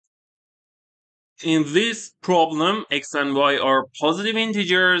In this problem, x and y are positive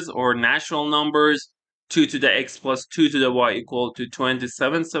integers or natural numbers. 2 to the x plus 2 to the y equal to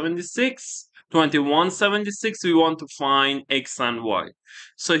 2176. We want to find x and y.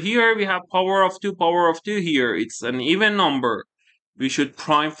 So here we have power of 2, power of 2 here. It's an even number. We should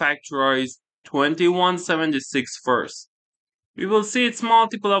prime factorize 2176 first. We will see it's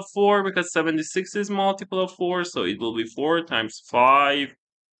multiple of 4 because 76 is multiple of 4. So it will be 4 times 5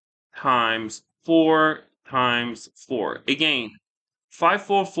 times 4 times 4. Again,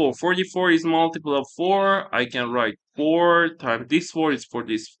 544. 44 is multiple of 4. I can write 4 times this 4 is for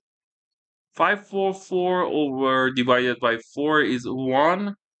this. 544 over divided by 4 is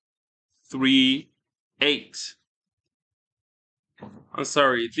 138. I'm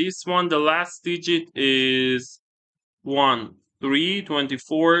sorry, this one, the last digit is 1, 3,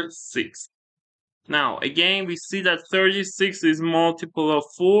 24, 6. Now, again, we see that 36 is multiple of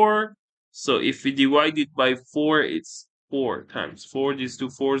 4. So if we divide it by 4, it's 4 times 4. These two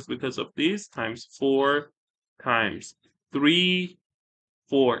 4s because of this times 4 times 3,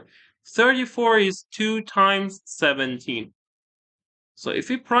 4. 34 is 2 times 17. So if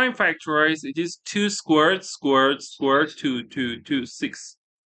we prime factorize, it is 2 squared, 2, 6.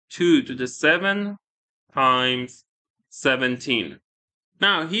 2 to the 7 times 17.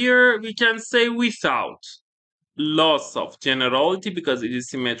 Now here we can say without loss of generality because it is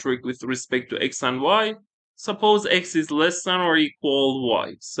symmetric with respect to x and y. Suppose x is less than or equal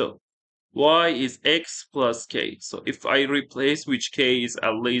y. So y is x plus k. So if I replace which k is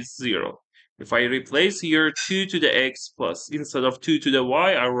at least 0. If I replace here 2 to the x plus instead of 2 to the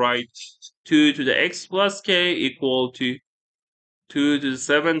y, I write 2 to the x plus k equal to 2 to the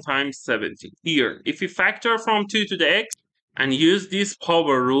 7 times 17. Here, if we factor from 2 to the x, and use this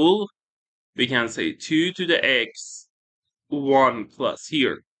power rule, we can say 2 to the x 1 plus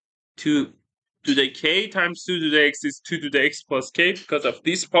here 2 to the k times 2 to the x is 2 to the x plus k because of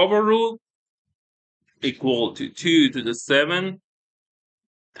this power rule equal to 2 to the 7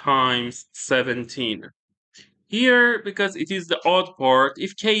 times 17. Here, because it is the odd part,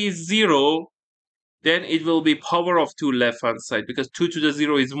 if k is 0, then it will be power of 2 left hand side because 2 to the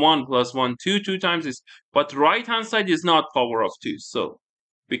 0 is 1 plus 1, 2 times is, but right hand side is not power of 2. So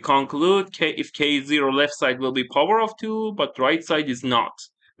we conclude if k is 0, left side will be power of 2, but right side is not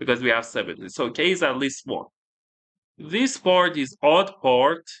because we have 7. So k is at least 1. This part is odd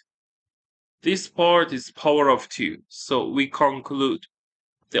part. This part is power of 2. So we conclude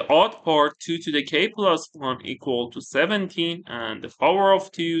the odd part 2 to the k plus 1 equal to 17 and the power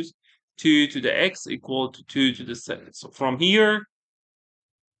of 2 to the x equal to 2 to the 7. So from here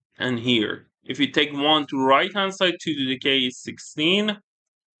and here, if we take 1 to right hand side, 2 to the k is 16.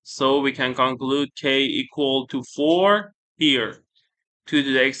 So we can conclude k equal to 4 here. 2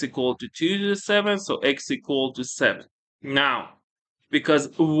 to the x equal to 2 to the 7. So x equal to 7. Now, because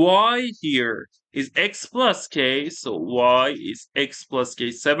y here is x plus k, so y is x plus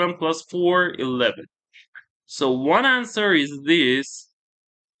k. 7 plus 4, 11. So one answer is this.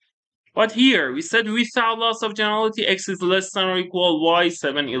 But here, we said without loss of generality, x is less than or equal y,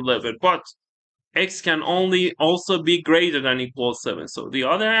 7, 11. But x can only also be greater than equal 7. So the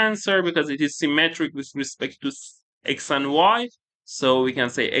other answer, because it is symmetric with respect to x and y, so we can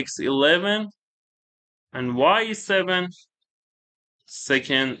say x 11 and y is 7.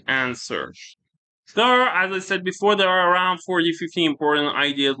 Second answer. There are, as I said before, there are around 40-50 important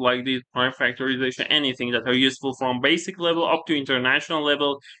ideas like this, prime factorization, anything that are useful from basic level up to international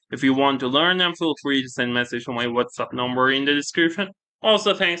level. If you want to learn them, feel free to send a message on my WhatsApp number in the description.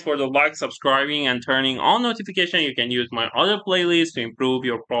 Also, thanks for the like, subscribing, and turning on notification. You can use my other playlist to improve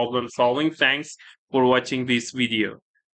your problem solving. Thanks for watching this video.